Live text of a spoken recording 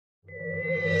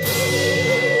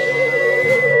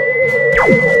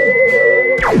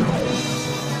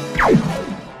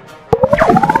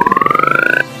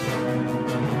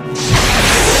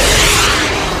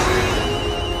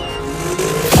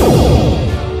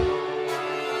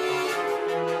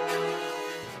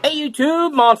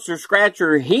YouTube, Monster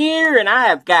Scratcher here, and I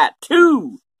have got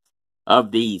 2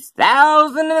 of these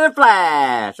 1,000 in a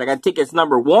flash. I got tickets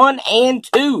number 1 and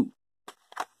 2.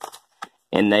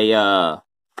 And they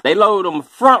load them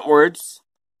frontwards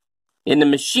in the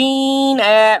machine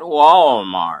at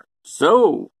Walmart.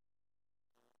 So,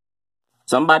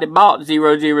 somebody bought 000,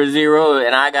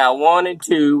 and I got 1 and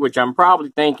 2, which I'm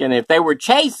probably thinking if they were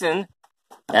chasing,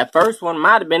 that first one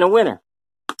might have been a winner.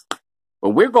 But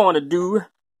we're going to do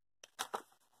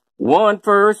 1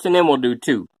 first, and then we'll do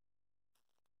 2.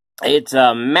 It's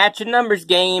a matching numbers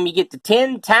game. You get the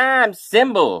 10 times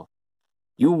symbol.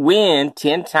 You win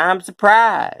 10 times the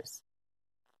prize.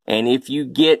 And if you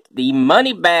get the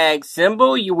money bag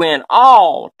symbol, you win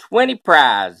all 20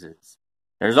 prizes.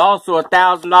 There's also a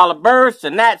 $1,000 burst,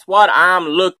 and that's what I'm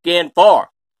looking for.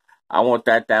 I want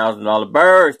that $1,000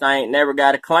 burst. I ain't never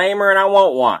got a claimer, and I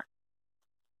want one.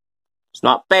 It's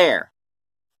not fair.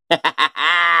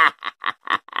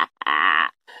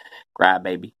 Cry,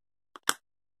 baby.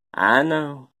 I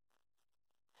know.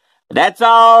 But that's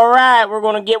alright. We're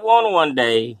going to get one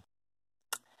day.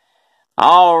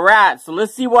 Alright, so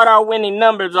let's see what our winning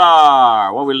numbers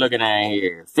are. What are we looking at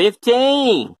here?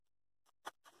 15,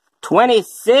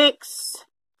 26,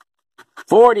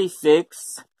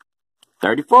 46,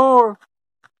 34,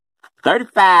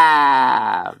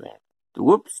 35,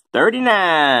 whoops,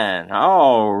 39.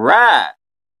 Alright.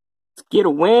 Let's get a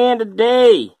win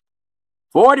today.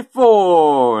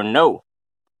 44, no.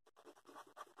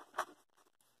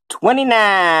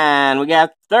 29, we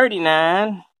got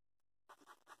 39.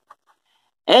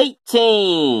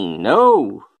 18,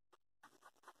 no.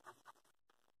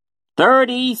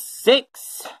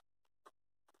 36.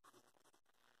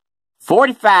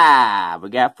 45, we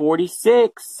got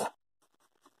 46.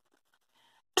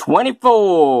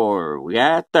 24, we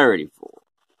got 34.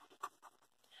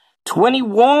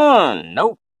 21,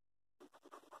 nope.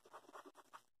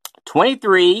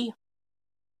 23.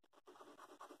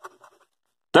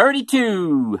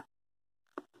 32.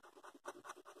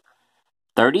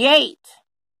 38.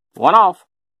 1 off.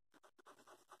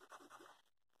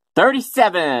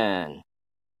 37.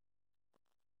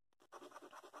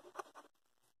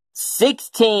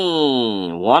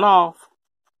 16. 1 off.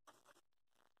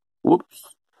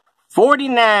 Whoops.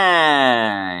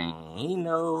 49.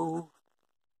 No.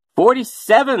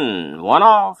 47. 1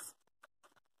 off.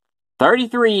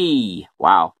 33.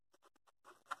 Wow.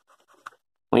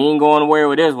 We ain't going anywhere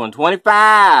with this one.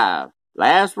 25.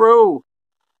 Last row.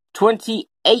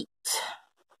 28.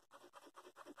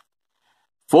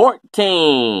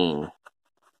 14.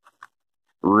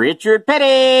 Richard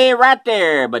Petty right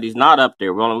there, but he's not up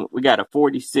there. We got a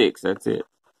 46. That's it.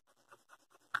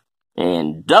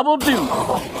 And double deuce.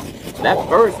 That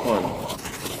first one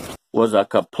was a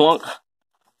kaplunk.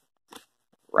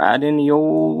 Right in the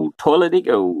old toilet it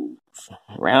goes.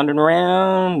 Round and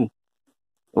round.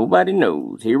 Nobody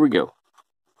knows. Here we go.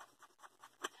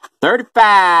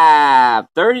 35,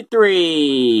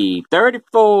 33,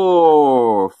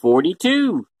 34,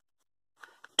 42,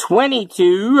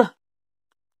 22,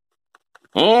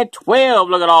 and 12.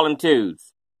 Look at all them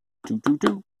 2s. 2, 2,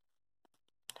 2.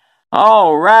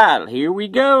 All right, here we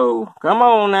go. Come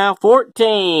on now.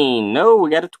 14. No, we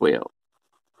got a 12.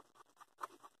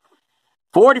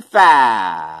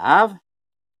 45.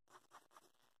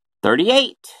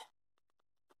 38.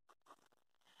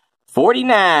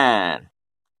 49.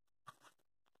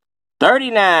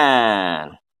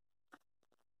 39.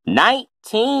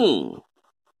 19.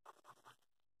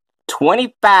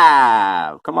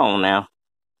 25. Come on now.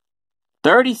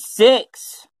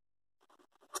 36.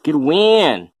 Let's get a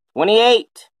win.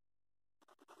 28.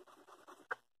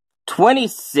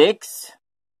 26.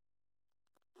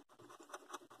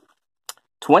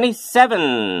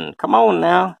 27. Come on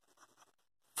now.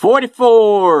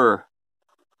 44.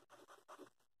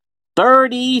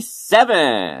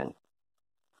 37.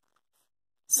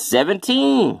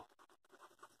 17.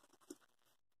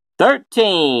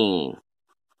 13.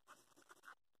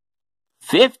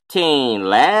 15.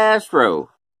 Last row.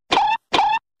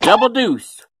 Double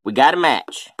deuce. We got a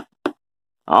match.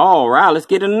 Alright, let's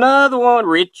get another one.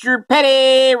 Richard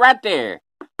Petty right there.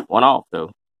 1 off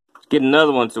though. Let's get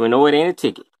another one so we know it ain't a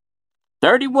ticket.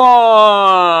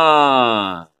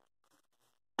 31.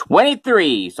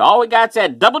 23. So all we got's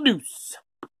that double deuce.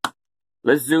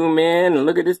 Let's zoom in and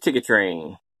look at this ticket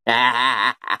train.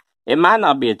 It might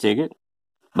not be a ticket,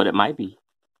 but it might be.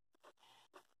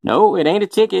 No, it ain't a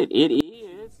ticket. It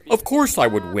is. Of course I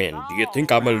would win. Do you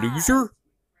think I'm a loser?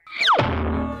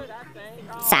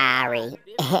 Sorry.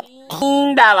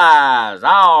 $15.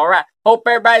 All right. Hope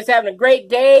everybody's having a great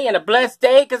day and a blessed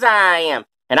day, because I am.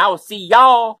 And I will see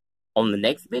y'all on the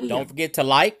next video. Don't forget to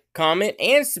like, comment,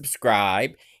 and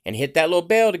subscribe, and hit that little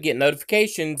bell to get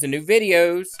notifications of new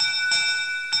videos.